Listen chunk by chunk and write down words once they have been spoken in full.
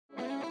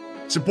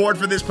Support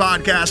for this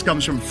podcast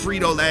comes from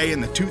Frito-Lay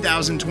and the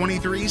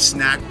 2023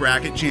 Snack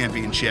Bracket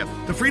Championship.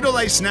 The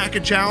Frito-Lay Snack-A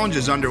Challenge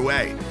is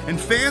underway, and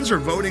fans are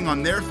voting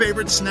on their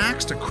favorite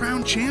snacks to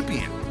crown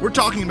champion. We're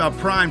talking about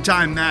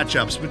prime-time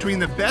matchups between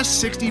the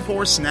best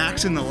 64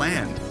 snacks in the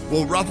land.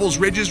 Will Ruffles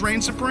Ridges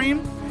reign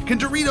supreme? Can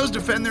Doritos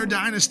defend their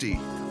dynasty?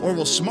 Or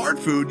will Smart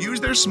Food use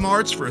their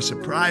smarts for a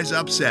surprise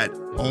upset?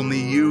 Only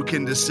you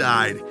can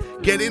decide.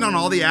 Get in on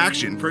all the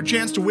action for a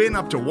chance to win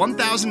up to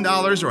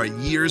 $1,000 or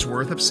a year's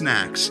worth of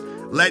snacks.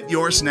 Let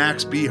your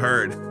snacks be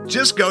heard.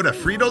 Just go to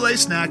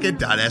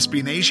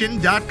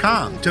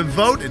fritolaysnacket.sbnation.com to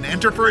vote and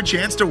enter for a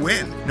chance to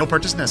win. No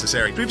purchase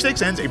necessary.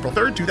 Sweepstakes ends April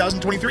 3rd,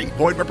 2023.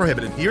 Void where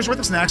prohibited. Year's worth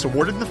of snacks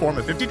awarded in the form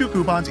of 52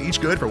 coupons, each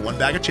good for one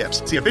bag of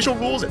chips. See official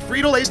rules at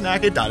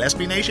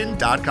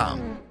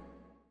fritolaysnacket.sbnation.com.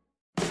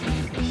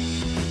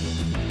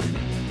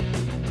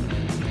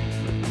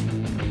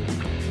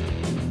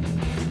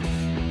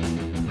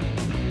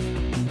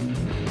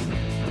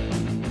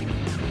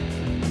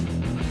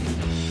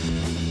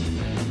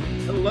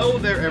 Hello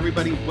there,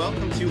 everybody.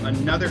 Welcome to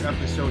another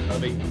episode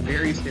of a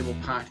Very Stable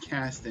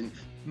Podcast, and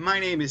my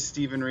name is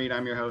Stephen Reed.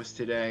 I'm your host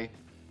today.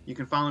 You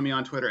can follow me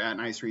on Twitter at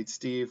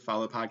NiceReadSteve.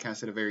 Follow the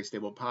podcast at A Very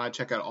Stable Pod.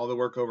 Check out all the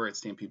work over at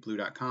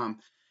StampedeBlue.com.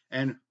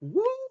 And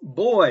woo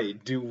boy,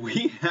 do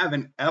we have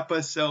an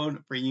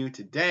episode for you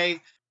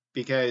today,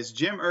 because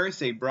Jim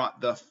Irsay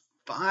brought the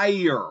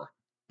fire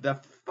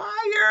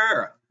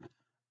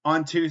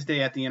on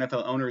Tuesday at the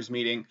NFL owners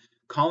meeting,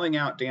 calling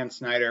out Dan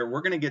Snyder.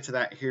 We're going to get to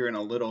that here in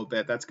a little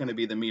bit. That's going to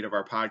be the meat of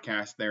our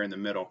podcast there in the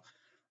middle.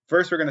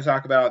 First, we're going to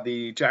talk about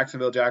the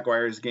Jacksonville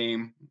Jaguars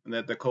game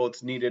that the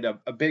Colts needed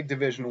a big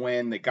division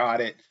win. They got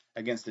it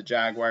against the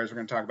Jaguars. We're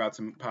going to talk about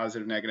some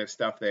positive, negative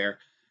stuff there.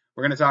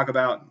 We're going to talk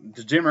about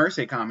the Jim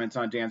Irsay comments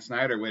on Dan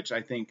Snyder, which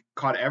I think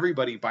caught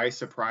everybody by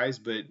surprise.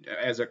 But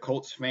as a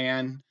Colts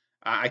fan,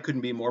 I couldn't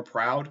be more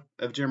proud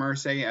of Jim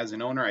Irsay as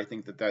an owner. I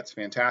think that that's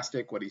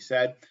fantastic what he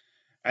said.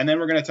 And then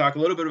we're going to talk a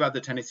little bit about the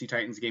Tennessee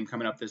Titans game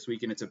coming up this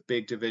week, and it's a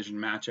big division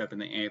matchup in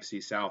the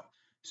AFC South.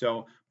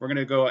 So we're going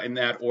to go in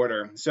that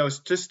order. So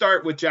to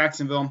start with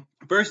Jacksonville,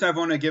 first I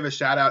want to give a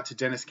shout out to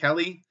Dennis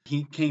Kelly.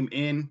 He came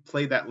in,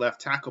 played that left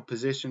tackle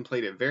position,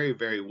 played it very,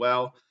 very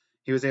well.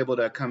 He was able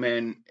to come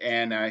in,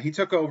 and he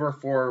took over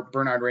for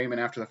Bernhard Raimann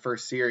after the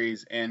first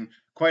series. And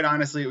quite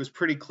honestly, it was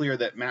pretty clear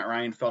that Matt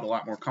Ryan felt a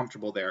lot more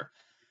comfortable there.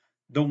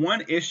 The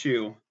one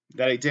issue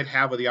that I did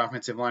have with the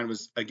offensive line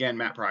was, again,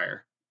 Matt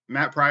Pryor.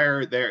 Matt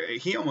Pryor,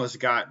 he almost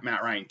got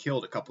Matt Ryan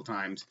killed a couple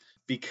times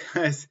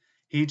because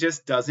he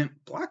just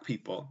doesn't block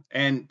people.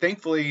 And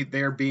thankfully,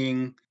 there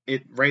being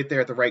it right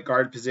there at the right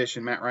guard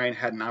position, Matt Ryan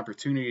had an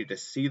opportunity to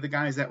see the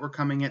guys that were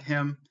coming at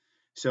him.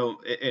 So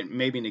it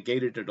maybe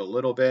negated it a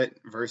little bit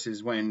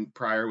versus when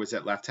Pryor was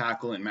at left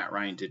tackle and Matt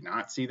Ryan did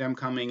not see them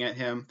coming at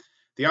him.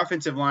 The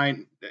offensive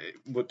line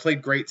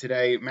played great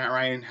today. Matt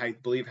Ryan, I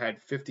believe,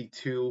 had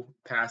 52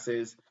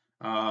 passes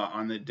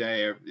on the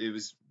day. It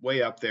was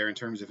way up there in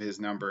terms of his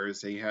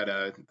numbers. He had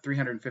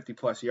 350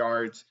 plus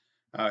yards,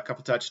 a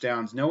couple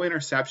touchdowns, no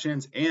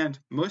interceptions, and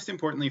most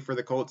importantly for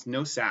the Colts,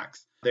 no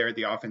sacks there at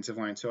the offensive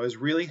line. So I was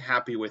really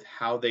happy with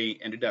how they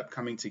ended up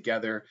coming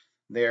together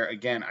there.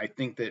 Again, I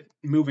think that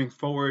moving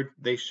forward,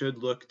 they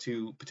should look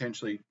to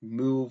potentially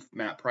move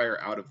Matt Pryor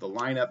out of the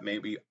lineup,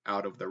 maybe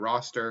out of the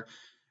roster,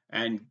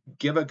 and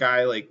give a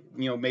guy like,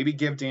 maybe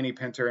give Danny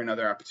Pinter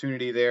another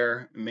opportunity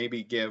there,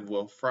 maybe give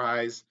Will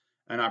Fries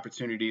an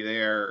opportunity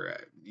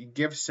there,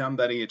 give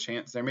somebody a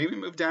chance there, maybe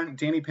move down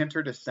Danny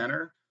Pinter to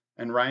center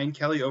and Ryan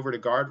Kelly over to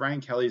guard. Ryan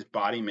Kelly's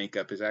body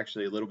makeup is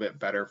actually a little bit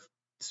better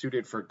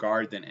suited for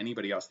guard than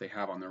anybody else they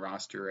have on the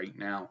roster right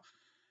now.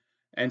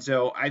 And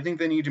so I think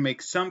they need to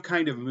make some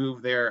kind of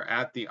move there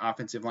at the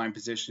offensive line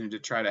position to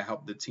try to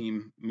help the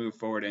team move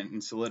forward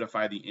and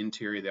solidify the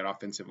interior of that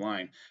offensive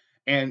line.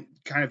 And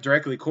kind of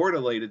directly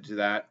correlated to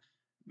that,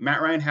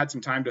 Matt Ryan had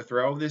some time to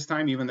throw this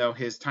time, even though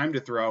his time to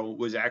throw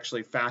was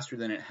actually faster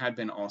than it had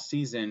been all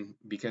season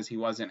because he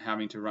wasn't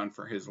having to run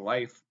for his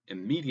life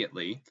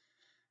immediately.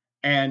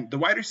 And the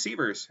wide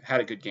receivers had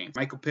a good game.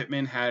 Michael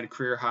Pittman had a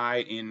career high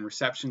in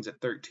receptions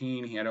at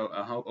 13. He had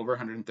over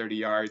 130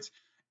 yards.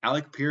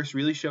 Alec Pierce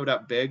really showed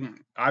up big.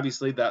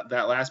 Obviously, that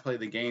last play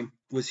of the game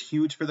was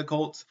huge for the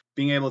Colts.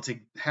 Being able to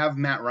have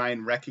Matt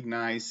Ryan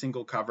recognize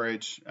single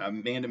coverage,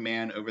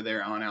 man-to-man over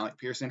there on Alec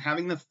Pierce, and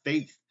having the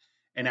faith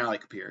in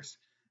Alec Pierce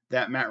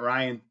that Matt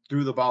Ryan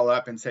threw the ball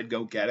up and said,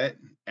 go get it.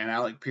 And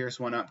Alec Pierce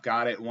went up,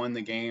 got it, won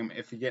the game.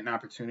 If you get an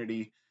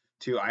opportunity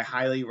to, I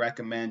highly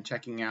recommend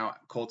checking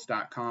out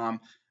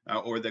Colts.com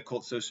or the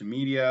Colts social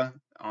media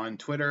on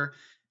Twitter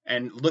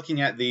and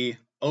looking at the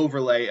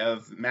overlay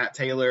of Matt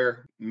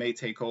Taylor,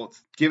 Maytay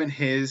Colts, given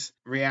his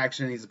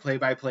reaction. He's a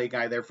play-by-play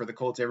guy there for the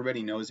Colts.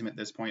 Everybody knows him at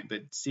this point,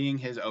 but seeing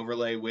his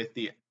overlay with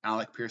the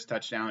Alec Pierce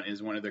touchdown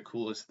is one of the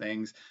coolest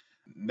things.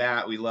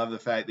 Matt, we love the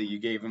fact that you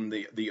gave him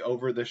the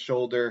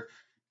over-the-shoulder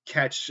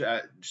catch,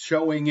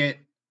 showing it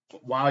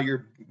while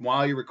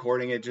you're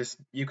recording it. Just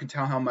you can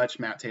tell how much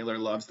Matt Taylor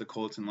loves the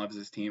Colts and loves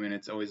his team, and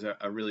it's always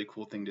a really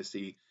cool thing to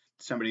see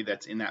somebody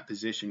that's in that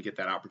position get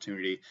that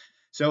opportunity.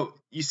 So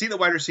you see the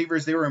wide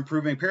receivers, they were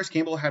improving. Paris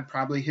Campbell had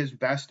probably his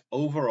best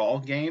overall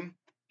game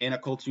in a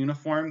Colts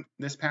uniform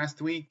this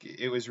past week.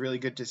 It was really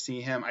good to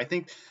see him. I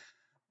think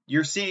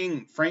you're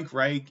seeing Frank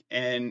Reich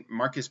and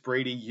Marcus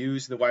Brady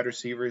use the wide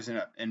receivers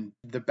in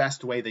the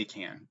best way they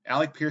can.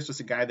 Alec Pierce was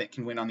a guy that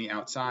can win on the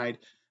outside.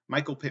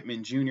 Michael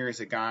Pittman Jr. is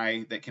a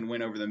guy that can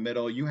win over the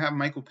middle. You have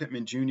Michael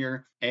Pittman Jr.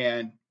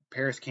 and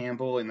Paris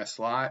Campbell in the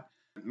slot.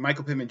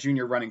 Michael Pittman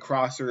Jr. running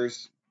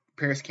crossers,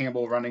 Paris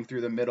Campbell running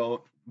through the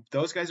middle.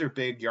 Those guys are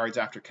big yards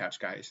after catch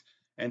guys.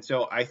 And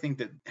so I think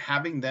that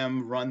having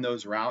them run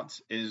those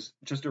routes is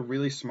just a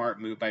really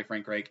smart move by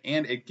Frank Reich,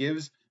 and it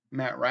gives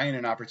Matt Ryan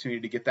an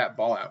opportunity to get that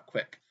ball out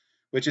quick,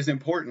 which is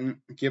important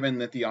given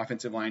that the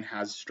offensive line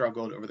has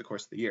struggled over the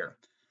course of the year.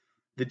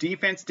 The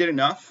defense did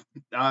enough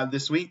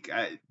this week.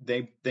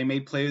 They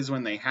made plays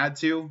when they had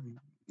to.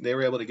 They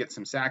were able to get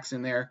some sacks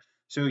in there.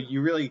 So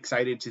you're really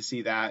excited to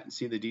see that,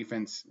 see the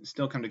defense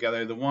still come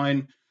together. The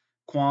one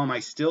qualm I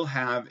still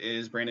have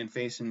is Brandon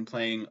Facyson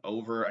playing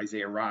over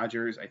Isaiah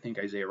Rodgers. I think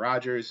Isaiah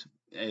Rodgers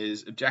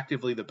is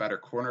objectively the better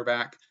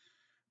cornerback.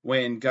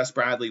 When Gus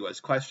Bradley was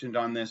questioned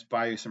on this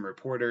by some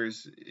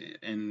reporters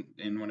in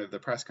one of the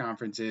press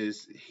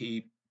conferences,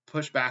 he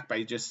pushed back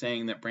by just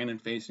saying that Brandon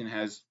Facyson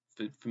has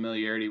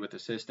familiarity with the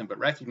system, but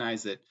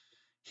recognized that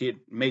he had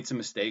made some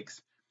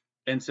mistakes.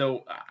 And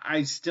so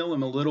I still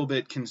am a little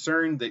bit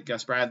concerned that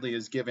Gus Bradley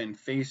has given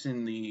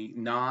Facyson the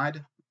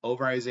nod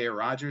over Isaiah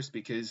Rodgers,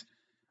 because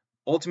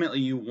ultimately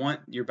you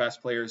want your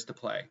best players to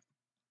play.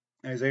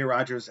 Isaiah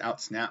Rodgers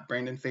outsnapped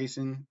Brandon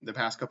Facyson the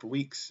past couple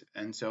weeks,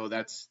 and so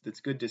that's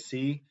good to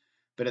see.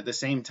 But at the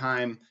same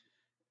time,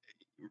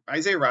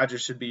 Isaiah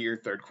Rodgers should be your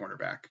third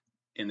cornerback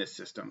in this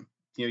system.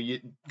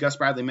 Gus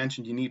Bradley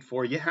mentioned you need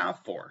 4. You have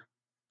 4.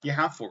 You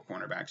have 4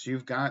 cornerbacks.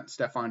 You've got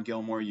Stephon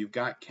Gilmore, you've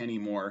got Kenny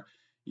Moore,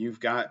 you've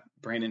got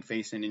Brandon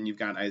Facyson, and you've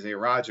got Isaiah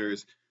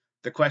Rodgers.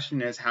 The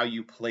question is how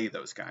you play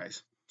those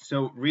guys.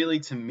 So really,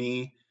 to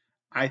me,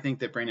 I think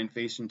that Brandon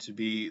Facyson should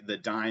be the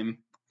dime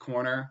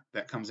corner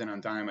that comes in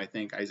on dime. I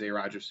think Isaiah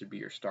Rodgers should be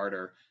your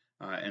starter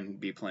and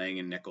be playing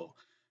in nickel.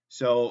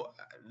 So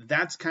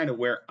that's kind of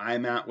where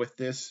I'm at with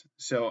this.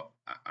 So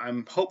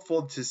I'm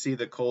hopeful to see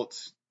the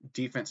Colts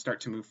defense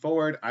start to move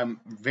forward.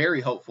 I'm very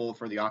hopeful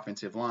for the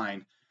offensive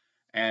line.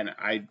 And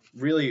I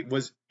really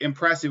was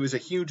impressed. It was a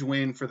huge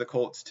win for the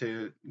Colts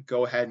to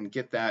go ahead and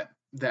get that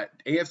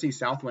AFC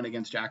South win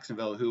against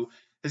Jacksonville, who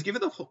has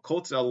given the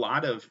Colts a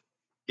lot of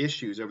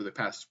issues over the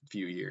past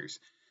few years.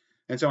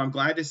 And so I'm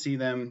glad to see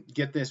them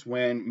get this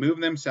win, move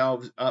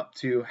themselves up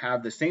to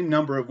have the same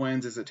number of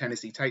wins as the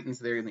Tennessee Titans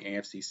there in the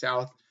AFC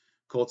South.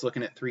 Colts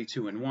looking at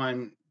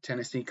 3-2-1.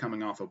 Tennessee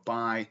coming off a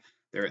bye.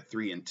 They're at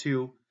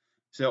 3-2.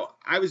 So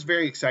I was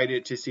very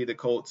excited to see the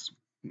Colts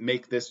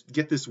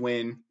get this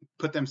win,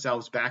 put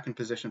themselves back in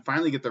position,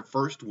 finally get their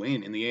first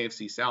win in the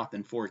AFC South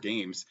in 4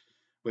 games,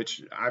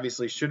 which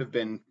obviously should have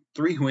been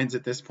 3 wins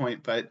at this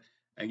point. But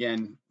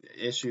again,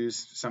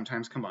 issues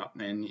sometimes come up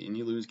and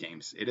you lose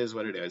games. It is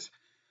what it is.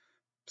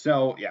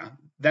 So yeah,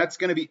 that's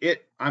going to be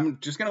it. I'm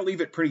just going to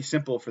leave it pretty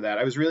simple for that.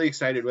 I was really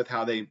excited with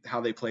how they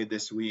played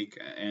this week,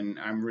 and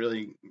I'm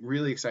really,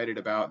 really excited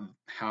about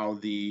how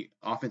the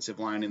offensive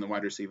line and the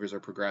wide receivers are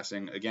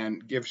progressing. Again,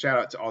 give shout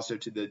out also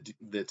to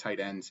the tight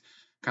ends.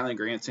 Kylan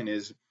Granson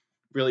is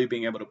really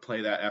being able to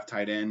play that F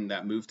tight end,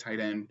 that move tight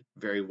end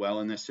very well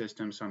in this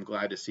system. So I'm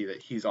glad to see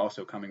that he's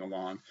also coming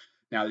along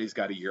now that he's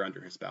got a year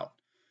under his belt.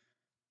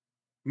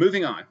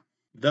 Moving on,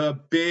 the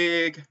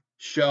big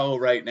show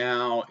right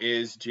now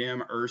is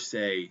Jim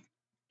Irsay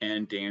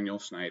and Daniel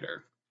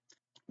Snyder.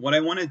 What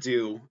I want to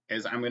do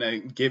is I'm going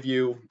to give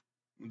you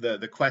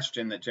the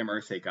question that Jim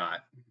Irsay got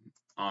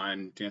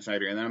on Dan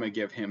Snyder, and then I'm going to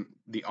give him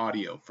the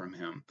audio from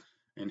him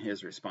and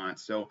his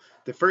response. So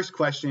the first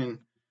question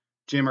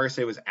Jim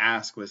Irsay was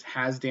asked was,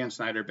 has Dan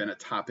Snyder been a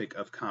topic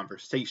of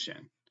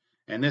conversation?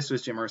 And this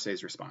was Jim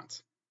Irsay's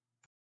response.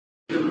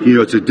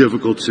 It's a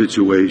difficult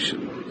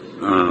situation.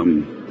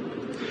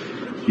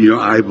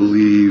 I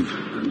believe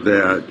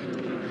that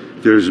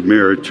there's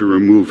merit to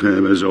remove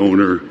him as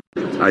owner.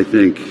 I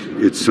think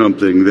it's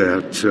something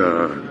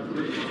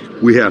that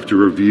we have to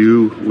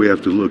review. We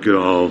have to look at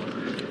all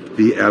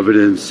the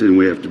evidence, and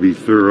we have to be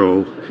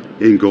thorough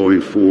in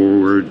going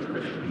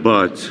forward.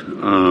 But,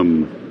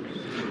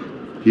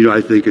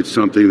 I think it's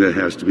something that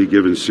has to be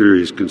given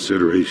serious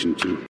consideration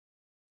to.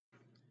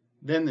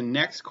 Then the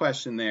next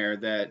question there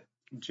that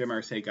Jim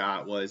Irsay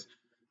got was,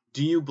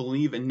 do you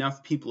believe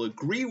enough people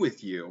agree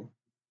with you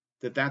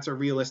that that's a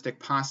realistic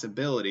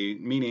possibility?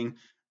 Meaning,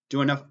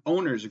 do enough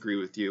owners agree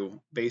with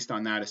you based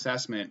on that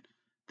assessment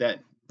that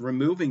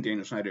removing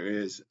Daniel Snyder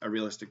is a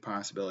realistic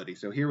possibility?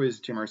 So here was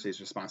Jim Irsay's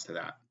response to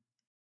that.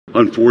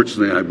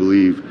 Unfortunately, I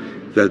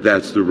believe that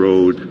that's the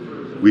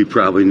road we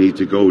probably need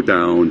to go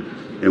down,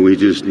 and we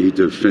just need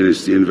to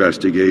finish the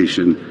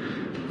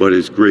investigation. But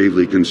it's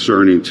gravely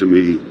concerning to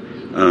me,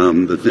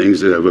 the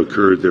things that have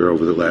occurred there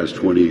over the last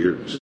 20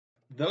 years.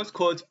 Those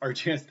quotes are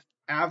just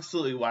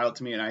absolutely wild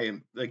to me. And I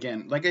am,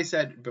 again, like I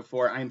said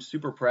before, I am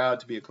super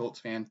proud to be a Colts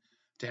fan,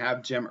 to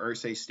have Jim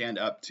Irsay stand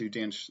up to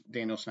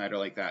Daniel Snyder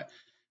like that.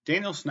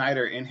 Daniel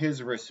Snyder, in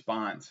his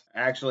response,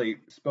 actually,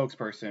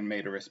 spokesperson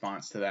made a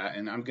response to that,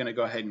 and I'm going to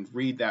go ahead and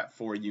read that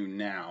for you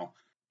now.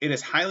 It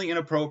is highly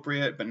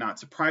inappropriate, but not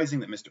surprising,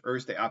 that Mr.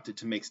 Irsay opted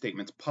to make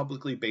statements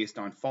publicly based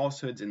on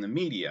falsehoods in the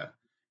media.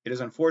 It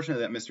is unfortunate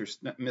that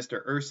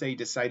Mr. Irsay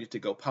decided to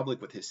go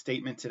public with his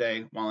statement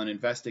today while an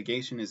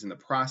investigation is in the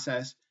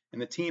process,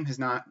 and the team has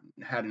not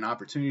had an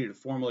opportunity to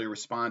formally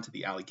respond to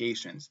the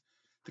allegations.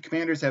 The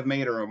Commanders have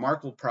made a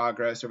remarkable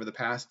progress over the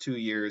past 2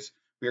 years.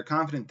 We are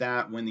confident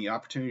that when the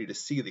opportunity to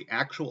see the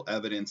actual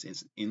evidence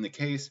is in the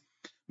case,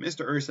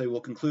 Mr. Irsay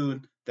will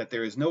conclude that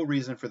there is no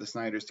reason for the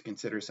Snyders to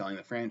consider selling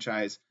the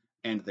franchise,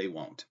 and they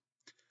won't.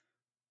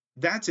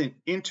 That's an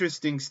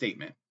interesting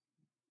statement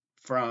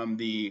from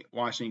the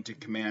Washington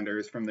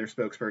Commanders, from their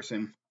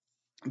spokesperson,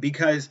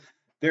 because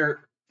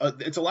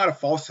it's a lot of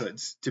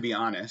falsehoods, to be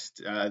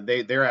honest.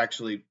 They're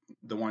actually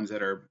the ones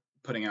that are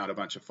putting out a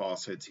bunch of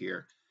falsehoods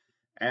here.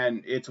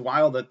 And it's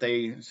wild that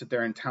they sit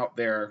there and tout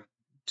their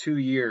 2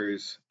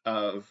 years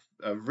of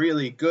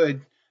really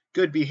good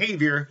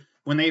behavior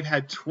when they've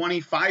had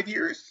 25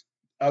 years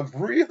of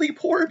really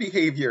poor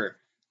behavior.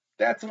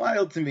 That's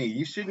wild to me.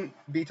 You shouldn't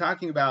be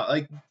talking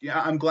about,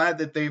 I'm glad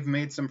that they've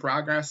made some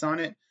progress on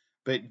it,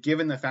 but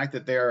given the fact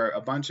that there are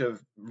a bunch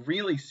of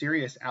really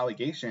serious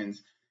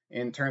allegations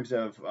in terms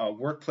of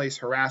workplace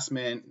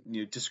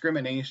harassment,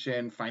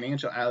 discrimination,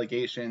 financial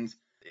allegations,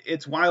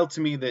 it's wild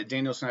to me that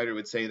Daniel Snyder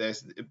would say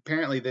this.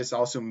 Apparently, this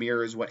also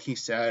mirrors what he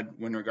said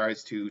in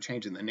regards to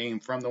changing the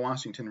name from the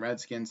Washington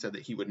Redskins, said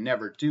that he would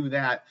never do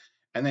that,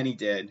 and then he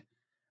did.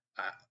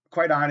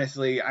 Quite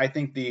honestly, I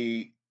think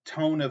the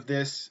tone of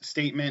this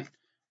statement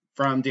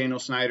from Daniel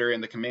Snyder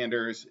and the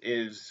Commanders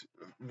is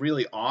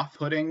really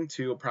off-putting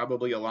to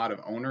probably a lot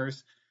of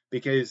owners,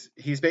 because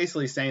he's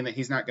basically saying that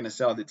he's not going to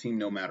sell the team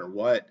no matter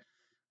what.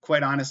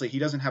 Quite honestly, he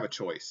doesn't have a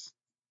choice.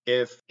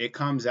 If it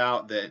comes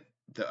out that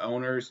the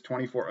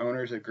 24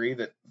 owners agree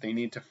that they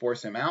need to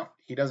force him out,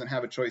 he doesn't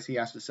have a choice. He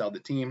has to sell the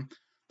team.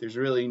 There's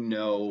really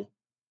no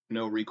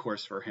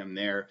recourse for him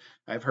there.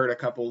 I've heard a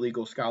couple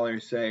legal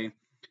scholars say,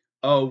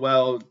 oh,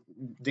 well,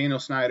 Daniel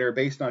Snyder,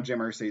 based on Jim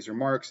Irsay's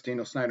remarks,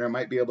 Daniel Snyder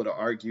might be able to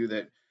argue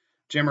that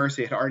Jim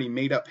Irsay had already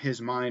made up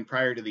his mind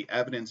prior to the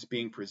evidence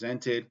being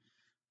presented.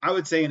 I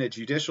would say in a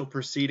judicial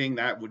proceeding,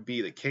 that would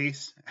be the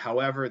case.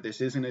 However, this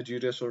isn't a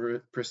judicial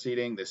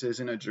proceeding. This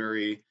isn't a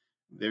jury.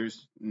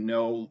 There's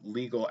no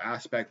legal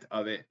aspect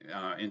of it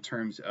in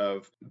terms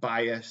of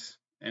bias,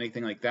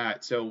 anything like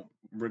that. So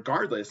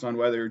regardless on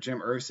whether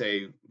Jim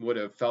Irsay would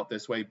have felt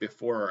this way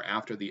before or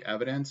after the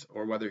evidence,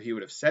 or whether he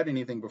would have said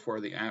anything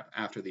before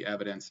after the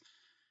evidence,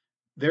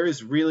 there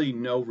is really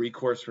no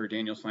recourse for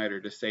Daniel Snyder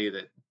to say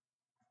that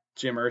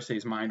Jim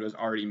Irsay's mind was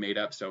already made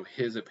up, so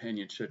his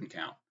opinion shouldn't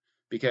count.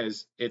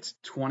 Because it's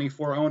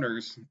 24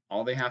 owners.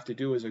 All they have to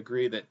do is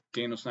agree that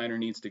Daniel Snyder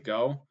needs to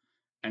go,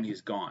 and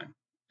he's gone.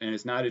 And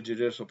it's not a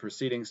judicial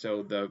proceeding,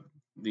 so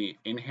the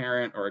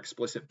inherent or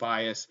explicit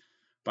bias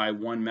by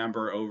one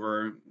member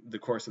over the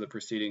course of the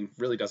proceeding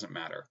really doesn't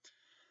matter.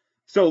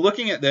 So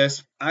looking at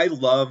this, I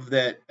love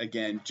that,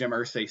 again, Jim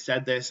Irsay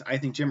said this. I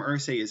think Jim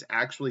Irsay is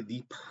actually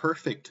the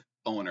perfect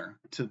owner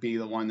to be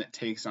the one that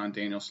takes on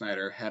Daniel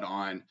Snyder head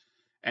on.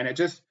 And it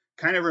just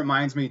kind of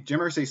reminds me, Jim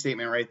Irsay's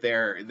statement right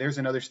there, there's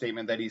another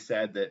statement that he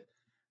said that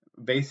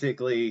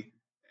basically,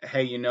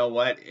 hey, you know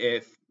what,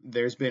 if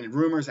there's been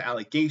rumors,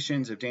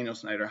 allegations of Daniel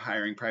Snyder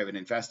hiring private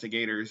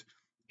investigators,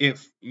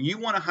 if you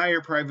want to hire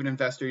a private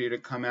investigator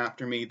to come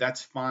after me,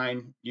 that's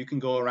fine. You can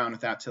go around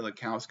with that till the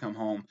cows come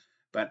home,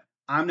 but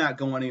I'm not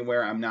going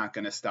anywhere. I'm not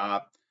going to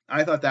stop.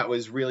 I thought that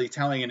was really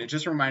telling, and it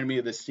just reminded me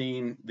of the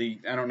scene,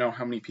 I don't know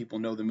how many people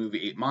know the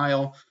movie 8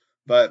 Mile,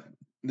 but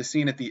the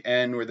scene at the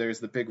end where there's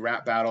the big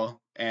rap battle,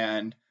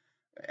 and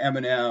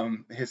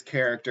Eminem, his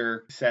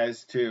character,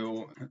 says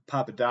to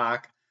Papa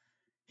Doc,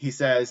 he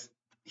says,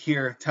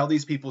 here, tell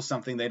these people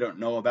something they don't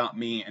know about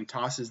me, and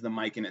tosses the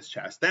mic in his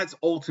chest. That's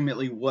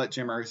ultimately what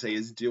Jim Irsay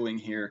is doing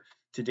here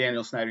to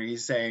Daniel Snyder.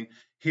 He's saying,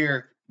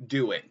 here,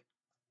 do it.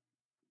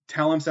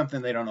 Tell them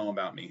something they don't know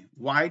about me.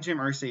 Why Jim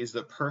Irsay is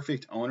the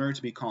perfect owner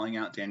to be calling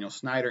out Daniel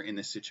Snyder in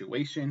this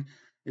situation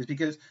is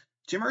because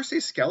Jim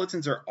Irsay's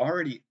skeletons are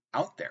already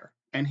out there,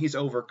 and he's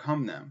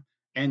overcome them.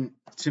 And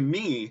to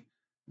me,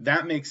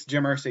 that makes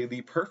Jim Irsay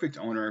the perfect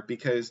owner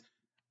because,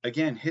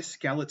 again, his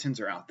skeletons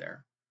are out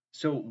there.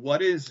 So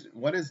what is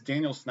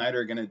Daniel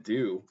Snyder going to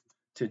do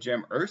to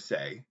Jim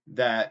Irsay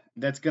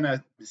that's going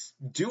to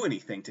do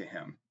anything to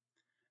him?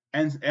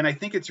 And I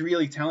think it's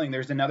really telling.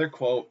 There's another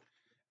quote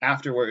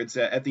afterwards.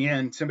 At the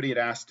end, somebody had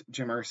asked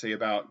Jim Irsay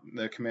about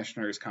the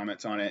commissioner's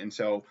comments on it. And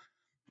so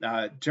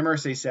Jim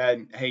Irsay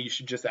said, hey, you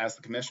should just ask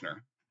the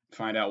commissioner,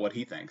 find out what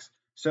he thinks.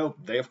 So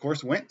they, of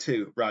course, went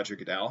to Roger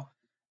Goodell,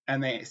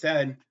 and they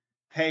said,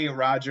 hey,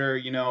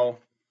 Roger,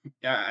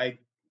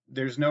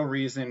 there's no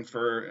reason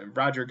for,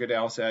 Roger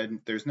Goodell said,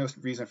 there's no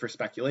reason for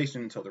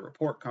speculation until the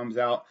report comes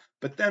out.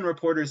 But then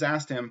reporters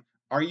asked him,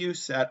 are you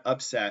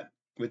upset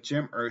with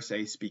Jim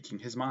Irsay speaking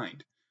his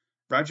mind?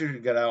 Roger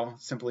Goodell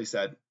simply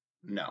said,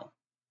 no.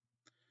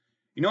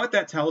 You know what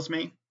that tells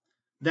me?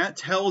 That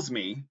tells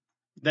me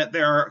that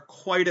there are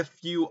quite a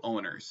few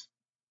owners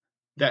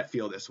that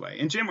feel this way.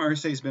 And Jim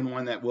Irsay has been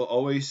one that will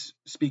always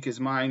speak his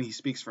mind. He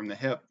speaks from the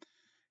hip.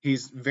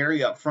 He's very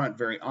upfront,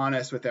 very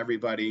honest with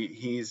everybody.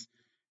 He's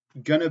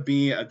going to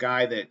be a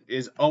guy that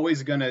is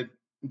always going to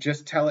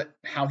just tell it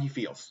how he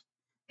feels.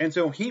 And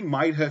so he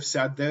might have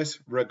said this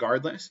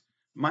regardless.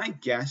 My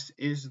guess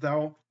is,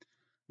 though,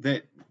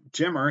 that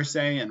Jim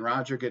Irsay and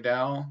Roger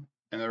Goodell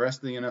and the rest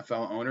of the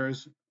NFL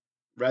owners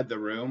read the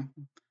room,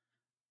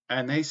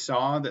 and they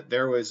saw that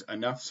there was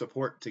enough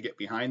support to get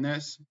behind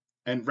this.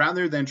 And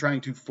rather than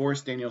trying to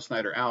force Daniel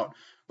Snyder out,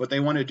 what they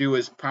want to do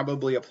is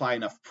probably apply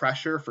enough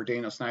pressure for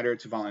Daniel Snyder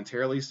to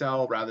voluntarily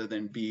sell rather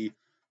than be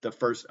the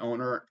first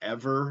owner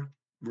ever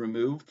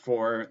removed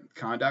for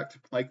conduct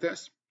like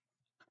this.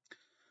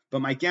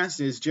 But my guess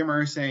is Jim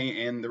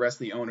Irsay and the rest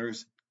of the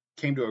owners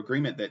came to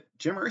agreement that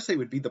Jim Irsay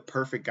would be the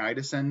perfect guy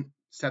to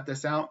set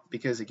this out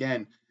because,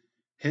 again,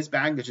 his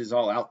baggage is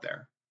all out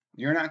there.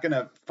 You're not going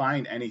to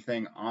find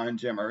anything on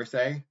Jim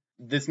Irsay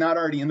that's not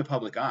already in the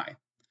public eye.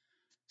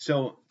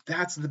 So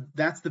that's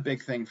the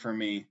big thing for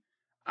me.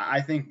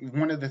 I think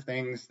one of Jim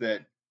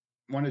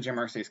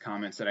Irsay's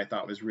comments that I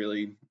thought was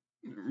really,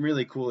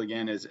 really cool,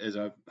 again, as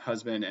a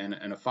husband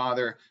and a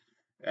father.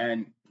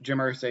 And Jim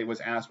Irsay was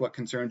asked what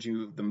concerns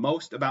you the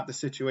most about the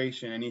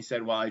situation. And he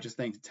said, well, I just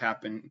think it's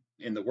happened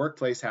in the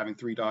workplace, having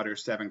 3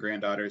 daughters, 7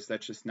 granddaughters.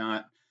 That's just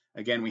not,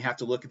 again, we have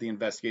to look at the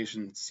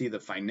investigation, see the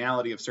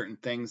finality of certain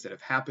things that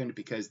have happened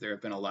because there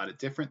have been a lot of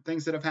different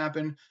things that have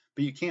happened,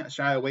 but you can't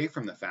shy away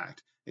from the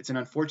fact. It's an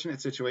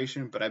unfortunate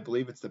situation, but I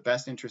believe it's the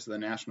best interest of the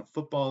National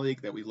Football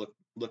League that we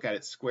look at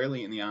it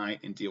squarely in the eye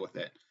and deal with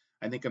it.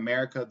 I think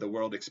America, the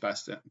world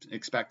expects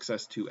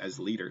us to as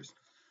leaders.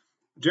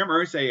 Jim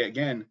Irsay,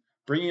 again,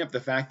 bringing up the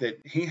fact that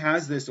he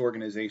has this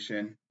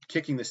organization,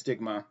 Kicking the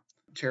Stigma,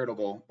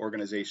 charitable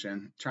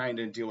organization, trying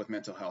to deal with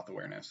mental health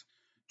awareness,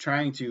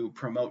 trying to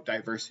promote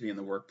diversity in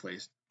the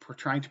workplace,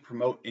 trying to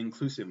promote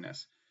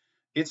inclusiveness.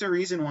 It's a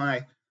reason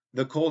why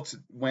the Colts,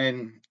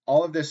 when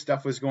all of this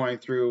stuff was going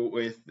through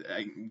with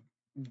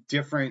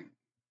different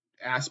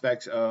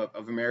aspects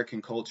of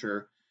American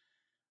culture,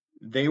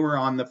 they were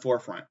on the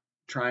forefront,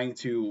 trying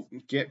to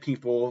get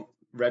people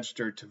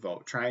registered to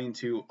vote, trying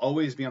to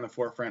always be on the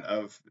forefront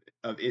of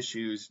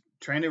issues,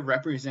 trying to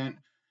represent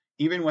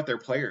even what their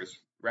players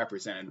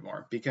represented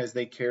more because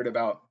they cared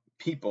about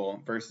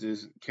people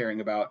versus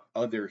caring about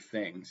other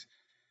things.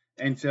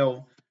 And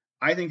so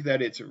I think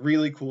that it's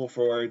really cool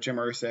for Jim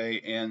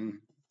Irsay and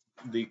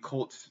the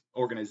Colts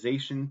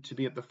organization to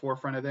be at the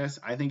forefront of this.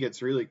 I think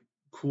it's really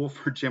cool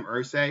for Jim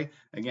Irsay.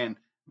 Again,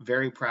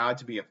 very proud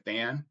to be a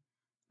fan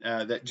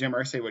that Jim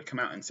Irsay would come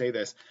out and say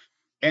this.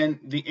 And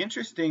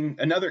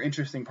another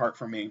interesting part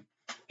for me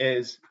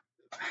is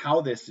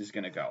how this is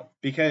going to go,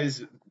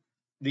 because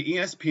the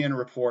ESPN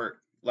report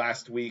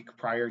last week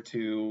prior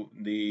to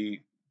the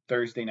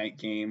Thursday night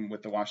game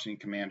with the Washington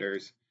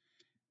Commanders,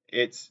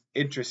 it's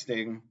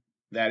interesting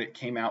that it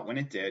came out when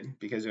it did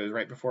because it was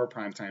right before a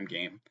primetime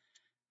game.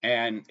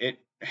 And it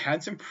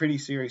had some pretty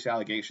serious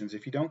allegations.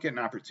 If you don't get an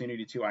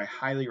opportunity to, I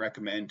highly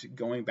recommend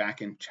going back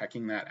and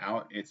checking that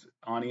out. It's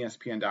on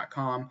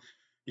ESPN.com.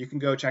 You can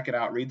go check it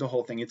out, read the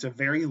whole thing. It's a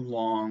very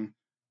long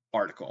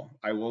article.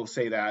 I will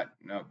say that,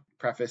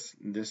 preface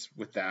this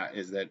with that,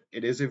 is that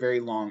it is a very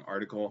long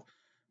article,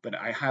 but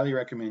I highly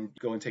recommend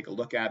go and take a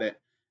look at it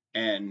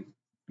and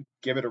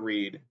give it a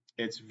read.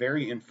 It's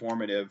very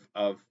informative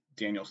of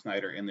Daniel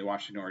Snyder in the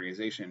Washington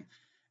organization.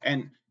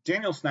 And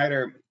Daniel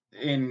Snyder,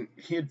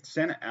 he had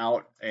sent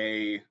out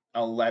a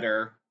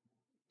letter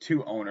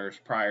to owners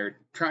prior,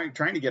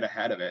 trying to get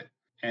ahead of it,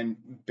 and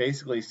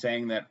basically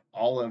saying that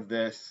all of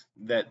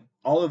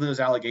those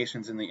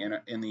allegations in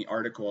the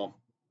article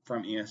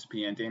from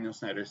ESPN, Daniel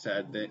Snyder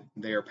said that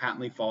they are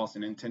patently false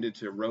and intended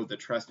to erode the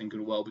trust and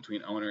goodwill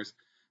between owners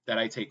that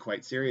I take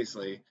quite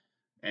seriously.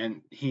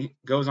 And he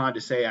goes on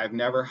to say, I've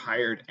never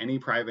hired any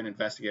private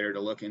investigator to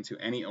look into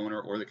any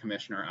owner or the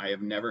commissioner. I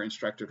have never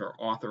instructed or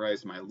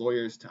authorized my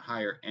lawyers to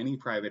hire any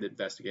private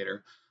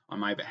investigator on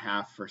my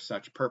behalf for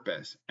such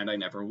purpose, and I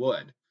never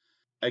would.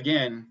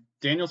 Again,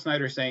 Daniel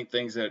Snyder saying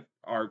things that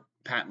are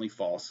patently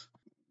false,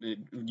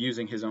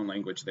 using his own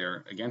language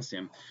there against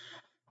him.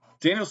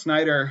 Daniel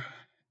Snyder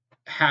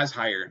has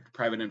hired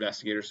private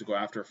investigators to go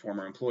after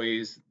former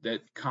employees.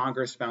 That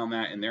Congress found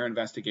that in their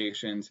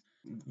investigations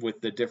with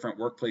the different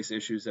workplace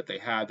issues that they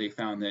had. They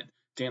found that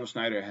Daniel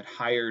Snyder had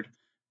hired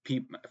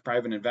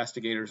private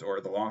investigators, or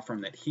the law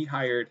firm that he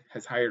hired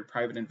has hired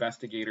private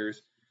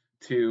investigators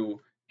to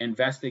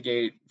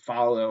investigate,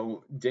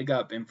 follow, dig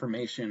up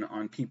information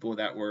on people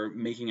that were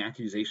making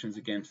accusations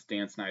against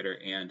Dan Snyder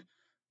and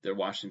the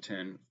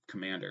Washington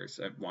Commanders,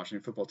 a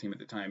Washington football team at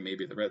the time,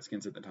 maybe the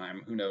Redskins at the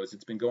time, who knows?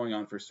 It's been going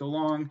on for so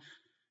long.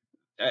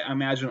 I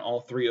imagine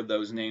all 3 of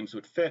those names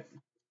would fit.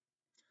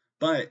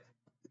 But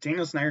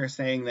Daniel Snyder is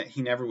saying that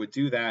he never would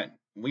do that.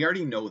 We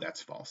already know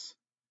that's false.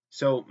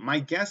 So my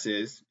guess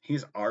is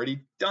he's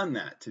already done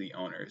that to the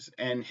owners.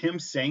 And him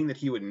saying that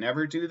he would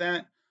never do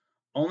that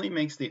only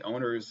makes the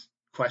owners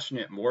question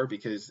it more,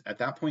 because at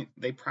that point,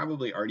 they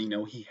probably already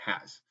know he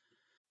has.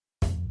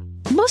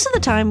 Most of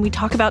the time, we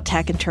talk about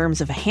tech in terms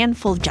of a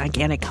handful of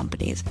gigantic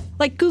companies,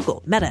 like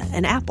Google, Meta,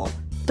 and Apple.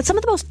 But some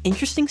of the most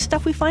interesting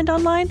stuff we find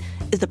online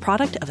is the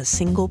product of a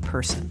single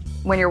person.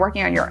 When you're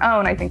working on your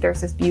own, I think there's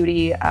this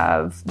beauty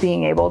of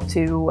being able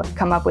to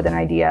come up with an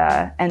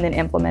idea and then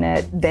implement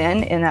it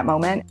then in that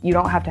moment. You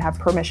don't have to have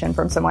permission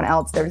from someone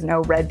else. There's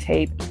no red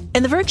tape.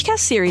 In the Vergecast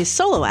series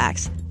Solo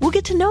Acts, we'll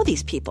get to know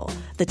these people,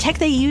 the tech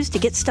they use to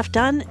get stuff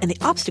done, and the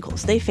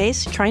obstacles they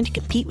face trying to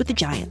compete with the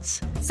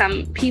giants.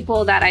 Some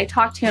people that I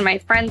talk to and my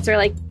friends are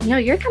like,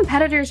 your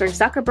competitors are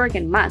Zuckerberg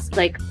and Musk.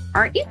 Like,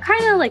 aren't you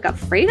kind of like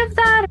afraid of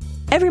that?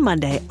 Every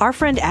Monday, our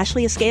friend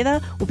Ashley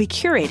Esqueda will be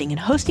curating and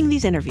hosting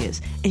these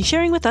interviews and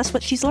sharing with us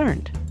what she's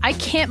learned. I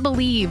can't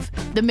believe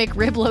the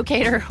McRib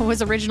locator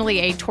was originally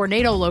a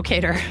tornado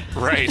locator.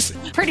 Right.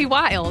 Pretty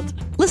wild.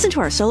 Listen to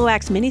our Solo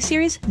Acts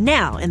miniseries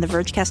now in the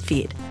Vergecast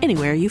feed,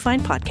 anywhere you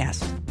find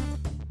podcasts.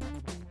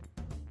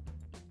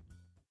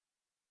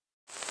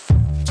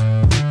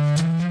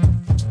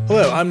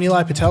 Hello, I'm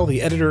Nilay Patel,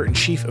 the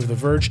editor-in-chief of The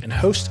Verge and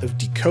host of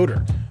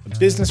Decoder, a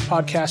business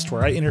podcast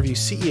where I interview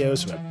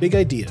CEOs about big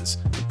ideas,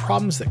 the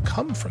problems that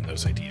come from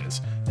those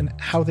ideas, and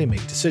how they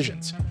make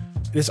decisions.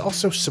 It is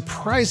also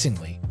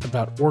surprisingly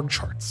about org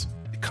charts.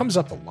 It comes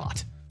up a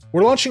lot.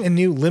 We're launching a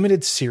new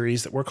limited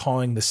series that we're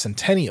calling the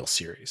Centennial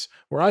Series,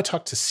 where I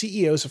talk to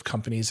CEOs of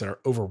companies that are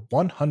over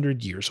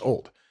 100 years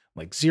old,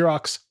 like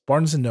Xerox,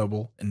 Barnes &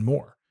 Noble, and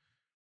more.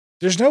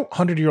 There's no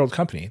 100-year-old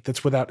company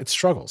that's without its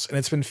struggles, and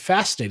it's been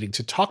fascinating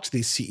to talk to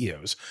these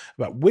CEOs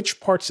about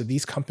which parts of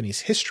these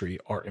companies' history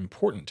are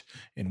important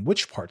and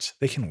which parts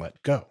they can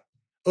let go.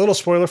 A little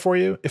spoiler for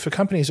you, if a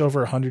company is over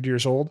 100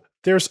 years old,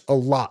 there's a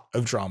lot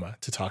of drama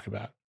to talk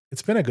about.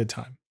 It's been a good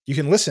time. You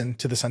can listen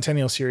to the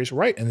Centennial Series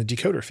right in the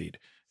Decoder feed.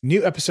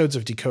 New episodes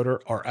of Decoder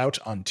are out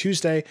on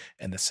Tuesday,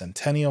 and the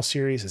Centennial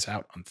Series is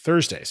out on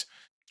Thursdays.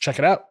 Check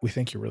it out. We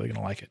think you're really going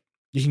to like it.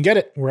 You can get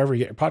it wherever you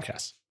get your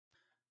podcasts.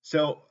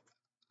 So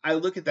I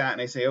look at that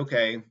and I say,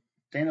 okay,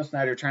 Daniel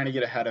Snyder trying to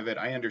get ahead of it.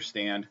 I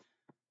understand.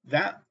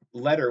 That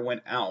letter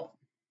went out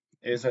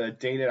is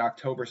dated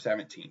October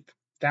 17th.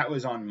 That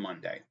was on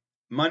Monday.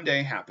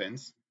 Monday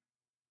happens,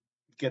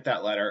 get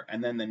that letter,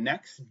 and then the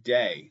next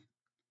day,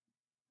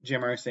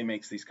 Jim Irsay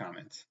makes these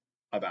comments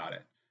about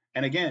it.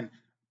 And again,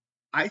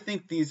 I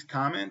think these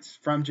comments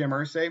from Jim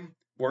Irsay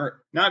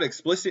were not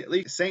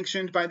explicitly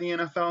sanctioned by the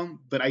NFL,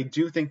 but I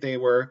do think they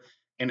were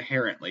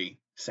inherently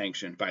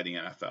sanctioned by the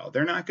NFL.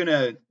 They're not going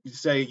to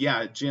say,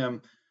 yeah,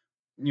 Jim,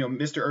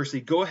 Mr.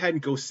 Irsay, go ahead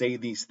and go say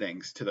these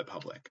things to the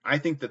public. I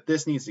think that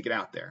this needs to get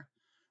out there.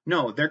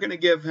 No, they're going to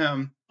give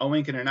him a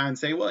wink and a nod and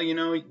say, well,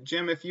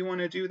 Jim, if you want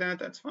to do that,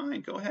 that's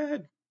fine. Go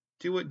ahead.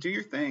 Do it. Do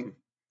your thing.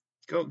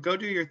 Go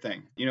do your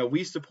thing.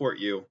 We support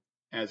you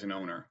as an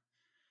owner.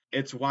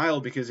 It's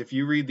wild because if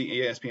you read the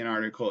ESPN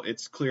article,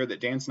 it's clear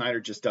that Dan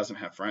Snyder just doesn't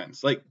have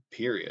friends. Like,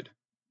 period,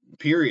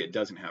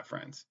 doesn't have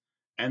friends.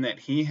 And that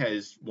he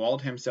has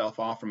walled himself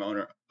off from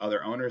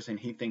other owners, and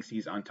he thinks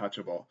he's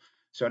untouchable.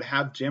 So to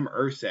have Jim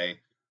Irsay,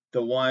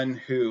 the one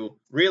who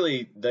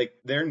really,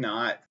 they're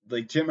not,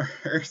 Jim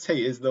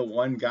Irsay is the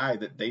one guy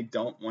that they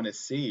don't want to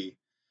see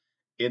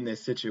in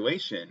this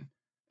situation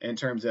in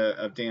terms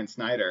of Dan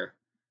Snyder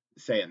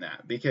saying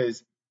that.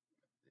 Because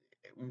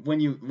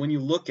when you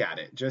look at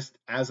it just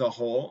as a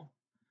whole,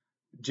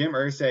 Jim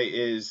Irsay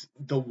is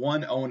the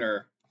one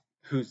owner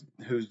who's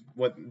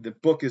what the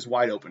book is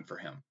wide open for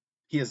him.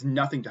 He has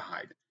nothing to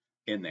hide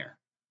in there.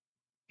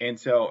 And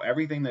so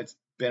everything that's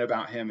been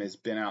about him has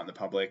been out in the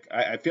public.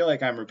 I feel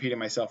like I'm repeating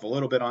myself a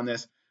little bit on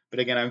this, but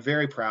again, I'm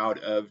very proud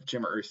of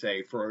Jim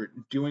Irsay for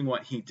doing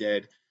what he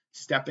did,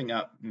 stepping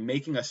up,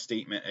 making a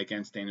statement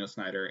against Daniel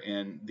Snyder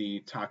and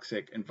the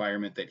toxic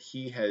environment that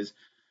he has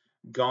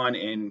gone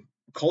and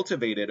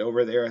cultivated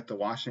over there at the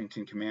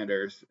Washington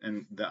Commanders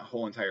and the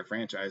whole entire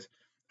franchise.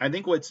 I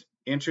think what's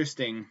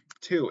interesting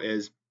too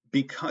is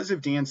because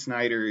of Dan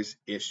Snyder's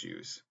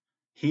issues,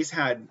 he's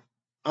had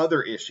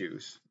other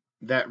issues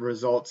that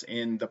results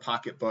in the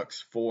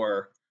pocketbooks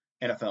for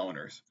NFL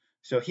owners.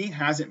 So he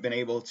hasn't been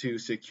able to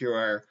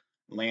secure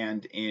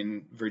land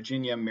in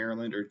Virginia,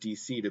 Maryland, or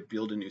DC to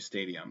build a new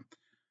stadium,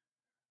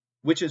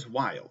 which is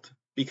wild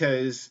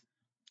because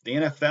the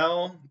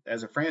NFL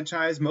as a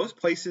franchise, most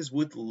places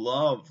would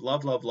love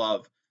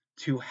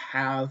to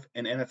have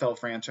an NFL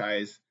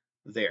franchise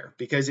there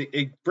because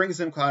it brings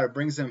them clout, it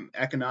brings them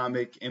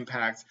economic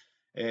impact,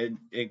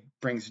 it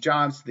brings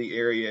jobs to the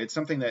area. It's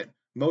something that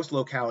most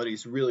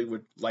localities really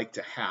would like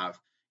to have,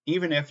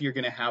 even if you're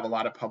going to have a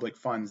lot of public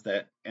funds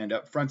that end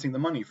up fronting the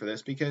money for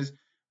this, because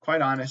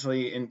quite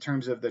honestly, in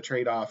terms of the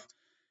trade-off,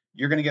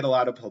 you're going to get a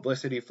lot of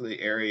publicity for the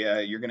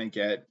area. You're going to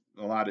get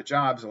a lot of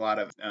jobs,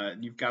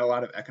 you've got a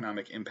lot of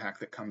economic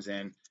impact that comes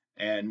in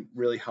and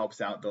really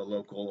helps out the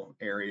local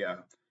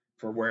area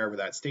for wherever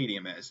that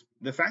stadium is.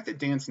 The fact that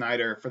Dan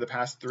Snyder for the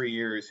past 3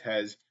 years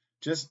has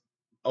just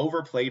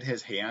overplayed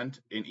his hand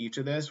in each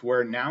of this,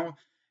 where now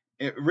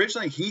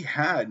originally he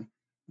had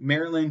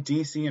Maryland,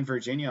 DC, and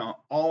Virginia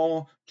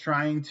all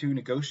trying to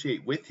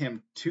negotiate with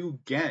him to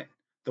get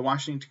the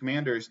Washington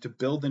Commanders to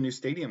build the new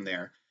stadium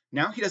there.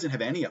 Now he doesn't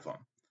have any of them.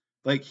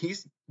 Like,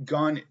 he's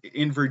gone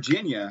in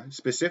Virginia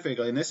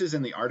specifically, and this is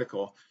in the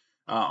article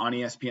on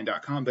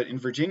ESPN.com, but in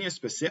Virginia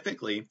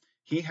specifically,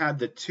 he had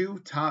the two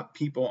top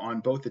people on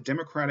both the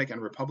Democratic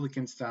and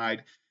Republican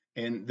side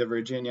in the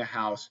Virginia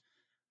House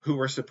who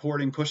were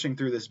pushing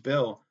through this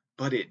bill,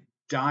 but it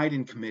died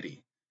in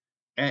committee.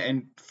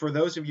 And for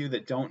those of you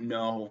that don't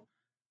know,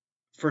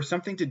 for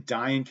something to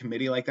die in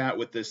committee like that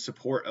with the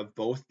support of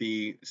both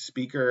the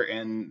speaker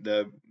and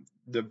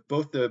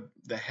both the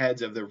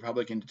heads of the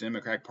Republican and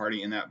Democratic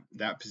Party in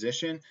that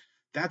position,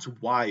 that's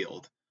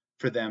wild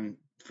for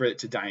it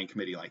to die in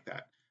committee like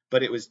that.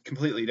 But it was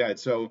completely dead.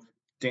 So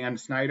Dan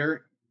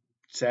Snyder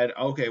said,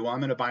 okay, well, I'm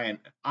going to buy an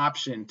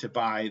option to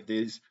buy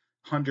these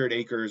 100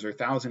 acres or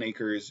 1,000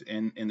 acres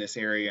in this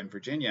area in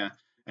Virginia.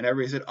 And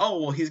everybody said,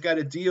 oh, well, he's got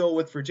a deal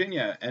with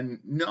Virginia. And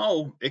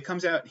no, it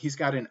comes out he's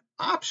got an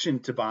option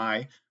to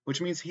buy,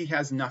 which means he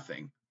has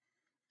nothing.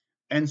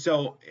 And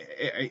so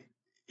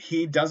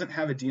he doesn't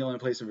have a deal in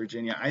place in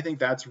Virginia. I think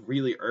that's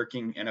really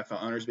irking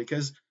NFL owners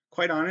because,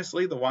 quite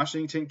honestly, the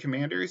Washington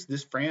Commanders,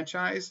 this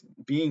franchise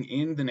being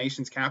in the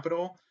nation's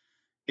capital,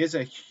 is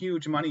a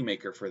huge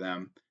moneymaker for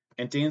them.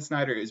 And Dan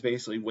Snyder is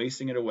basically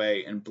wasting it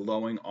away and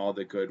blowing all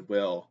the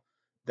goodwill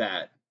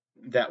that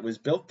was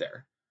built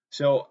there.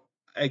 So,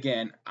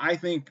 again, I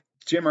think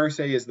Jim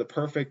Irsay is the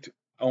perfect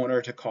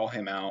owner to call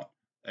him out.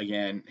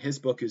 Again, his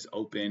book is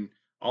open.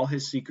 All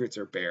his secrets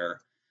are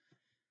bare.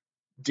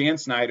 Dan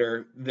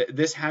Snyder,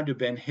 this had to have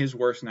been his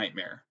worst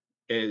nightmare,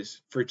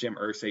 is for Jim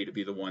Irsay to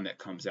be the one that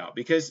comes out.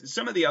 Because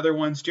some of the other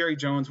ones, Jerry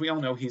Jones, we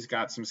all know he's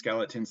got some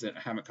skeletons that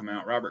haven't come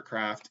out. Robert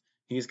Kraft,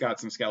 he's got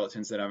some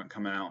skeletons that haven't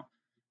come out.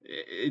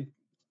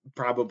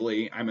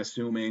 Probably, I'm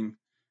assuming.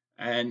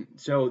 And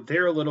so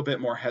they're a little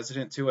bit more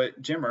hesitant to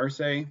it. Jim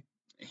Irsay,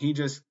 he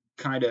just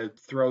kind of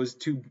throws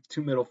two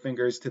middle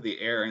fingers to the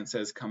air and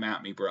says, come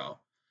at me, bro.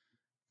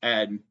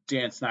 And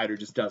Dan Snyder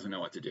just doesn't know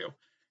what to do.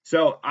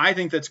 So I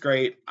think that's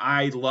great.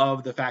 I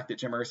love the fact that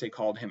Jim Irsay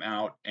called him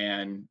out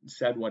and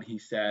said what he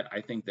said.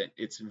 I think that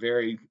it's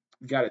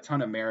got a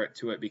ton of merit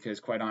to it because,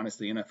 quite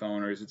honestly, NFL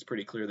owners, it's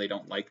pretty clear they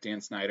don't like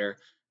Dan Snyder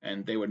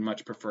and they would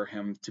much prefer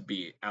him to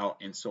be out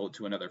and sold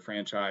to another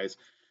franchise.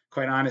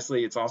 Quite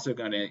honestly, it's also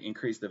going to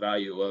increase the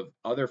value of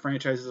other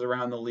franchises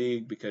around the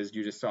league because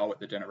you just saw what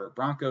the Denver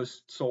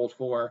Broncos sold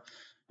for.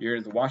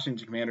 The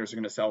Washington Commanders are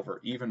going to sell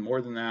for even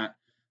more than that.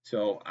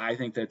 So I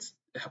think that's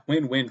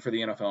win-win for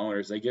the NFL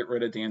owners. They get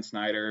rid of Dan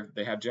Snyder.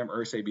 They have Jim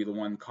Irsay be the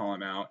one to call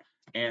him out,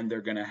 and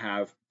they're going to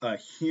have a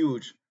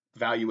huge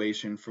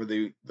valuation for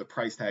the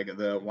price tag of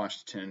the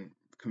Washington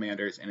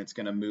Commanders, and it's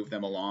going to move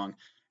them along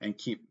and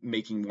keep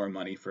making more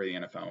money for the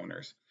NFL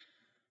owners.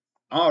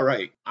 All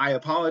right. I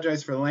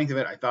apologize for the length of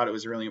it. I thought it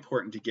was really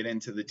important to get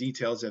into the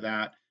details of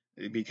that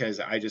because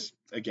I just,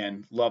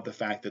 again, love the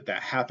fact that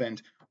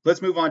happened.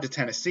 Let's move on to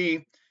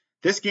Tennessee.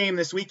 This game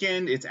this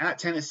weekend, it's at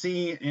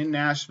Tennessee in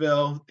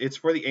Nashville. It's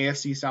for the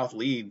AFC South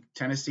lead.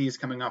 Tennessee is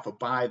coming off a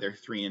bye. They're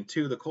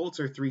 3-2. The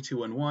Colts are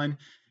 3-2-1.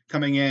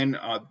 Coming in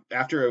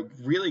after a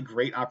really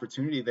great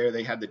opportunity there.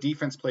 They had the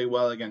defense play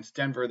well against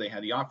Denver. They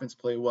had the offense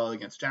play well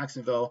against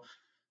Jacksonville.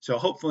 So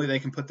hopefully they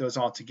can put those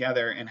all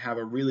together and have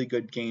a really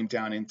good game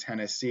down in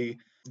Tennessee.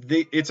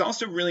 It's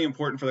also really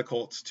important for the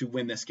Colts to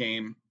win this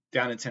game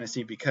down in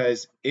Tennessee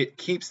because it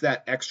keeps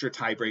that extra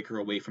tiebreaker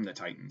away from the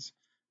Titans.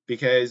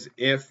 Because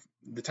if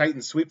the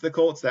Titans sweep the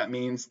Colts, that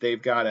means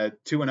they've got a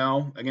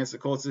 2-0 against the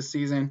Colts this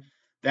season.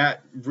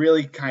 That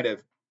really kind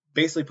of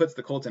basically puts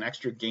the Colts an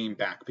extra game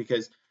back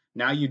because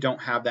now you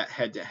don't have that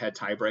head-to-head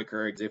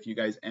tiebreaker. If you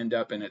guys end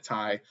up in a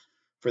tie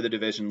for the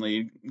division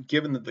lead,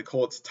 given that the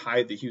Colts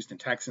tied the Houston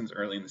Texans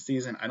early in the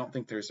season, I don't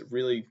think there's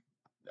really,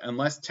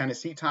 unless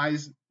Tennessee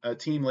ties a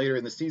team later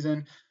in the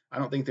season, I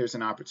don't think there's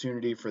an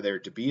opportunity for there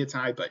to be a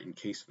tie. But in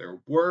case there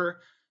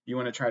were, you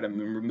want to try to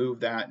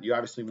remove that. You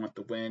obviously want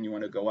the win. You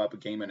want to go up a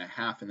game and a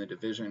half in the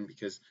division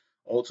because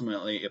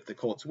ultimately, if the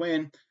Colts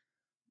win,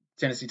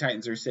 Tennessee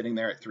Titans are sitting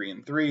there at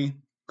 3-3.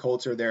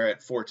 Colts are there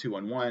at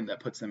 4-2-1.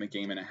 That puts them a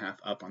game and a half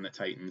up on the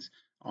Titans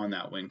on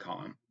that win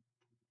column.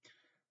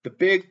 The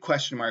big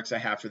question marks I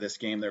have for this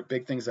game, there are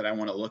big things that I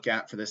want to look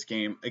at for this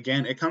game.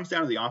 Again, it comes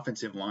down to the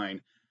offensive line.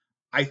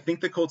 I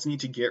think the Colts need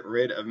to get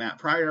rid of Matt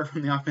Pryor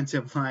from the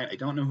offensive line. I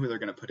don't know who they're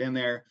going to put in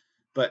there,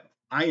 but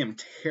I am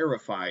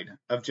terrified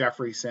of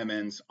Jeffrey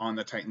Simmons on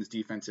the Titans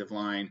defensive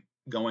line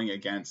going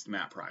against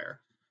Matt Pryor.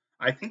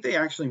 I think they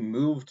actually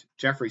moved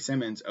Jeffrey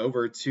Simmons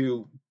over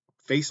to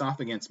face off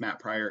against Matt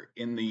Pryor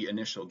in the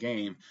initial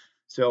game.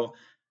 So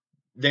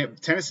the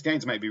Tennessee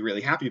Titans might be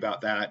really happy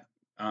about that.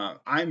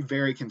 I'm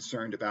very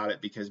concerned about it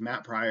because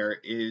Matt Pryor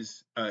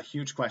is a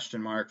huge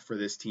question mark for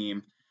this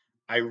team.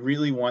 I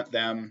really want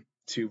them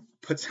to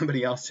put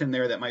somebody else in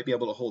there that might be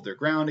able to hold their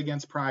ground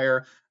against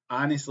Pryor.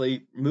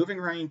 Honestly, moving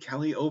Ryan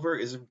Kelly over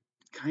is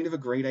kind of a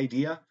great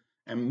idea,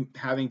 and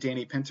having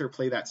Danny Pinter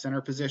play that center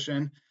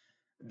position,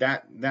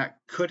 that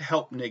could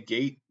help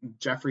negate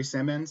Jeffrey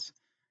Simmons.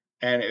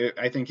 And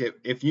I think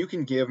if you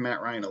can give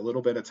Matt Ryan a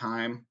little bit of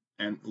time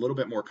and a little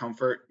bit more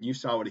comfort, you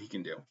saw what he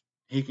can do.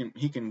 He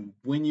can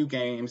win you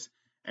games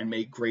and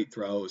make great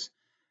throws.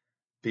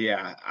 But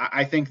yeah,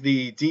 I think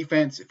the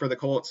defense for the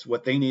Colts,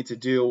 what they need to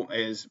do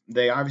is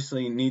they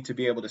obviously need to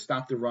be able to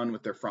stop the run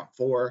with their front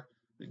four.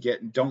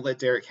 Don't let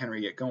Derrick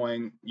Henry get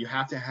going. You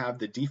have to have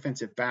the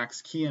defensive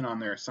backs key in on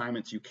their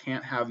assignments. You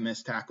can't have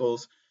missed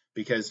tackles,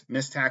 because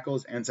missed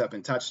tackles ends up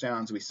in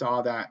touchdowns. We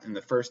saw that in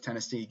the first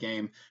Tennessee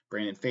game.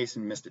 Brandon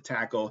Faison missed a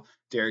tackle.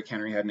 Derrick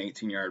Henry had an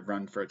 18-yard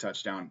run for a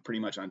touchdown, pretty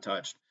much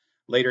untouched.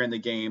 Later in the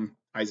game,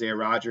 Isaiah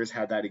Rodgers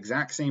had that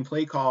exact same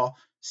play call,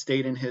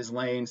 stayed in his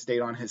lane,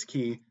 stayed on his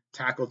key,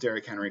 tackled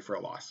Derrick Henry for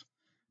a loss.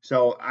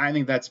 So I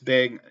think that's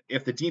big.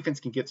 If the defense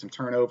can get some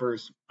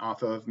turnovers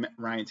off of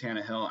Ryan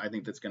Tannehill, I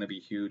think that's going to be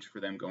huge for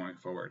them going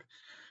forward.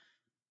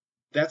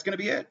 That's going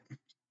to be it.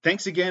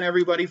 Thanks again,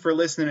 everybody, for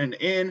listening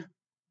in.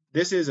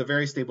 This is a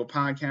Very Stable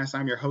Podcast.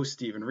 I'm your host,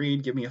 Stephen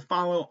Reed. Give me a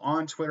follow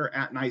on Twitter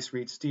at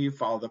NiceReadSteve.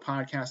 Follow the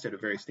podcast at A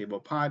Very Stable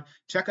Pod.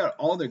 Check out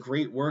all the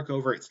great work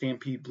over at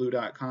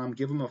StampedeBlue.com.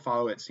 Give them a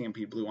follow at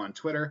StampedeBlue on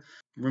Twitter.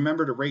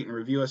 Remember to rate and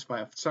review us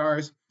 5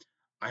 stars.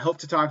 I hope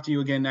to talk to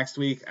you again next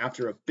week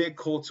after a big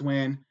Colts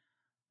win.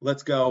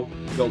 Let's go.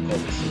 Go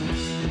Colts.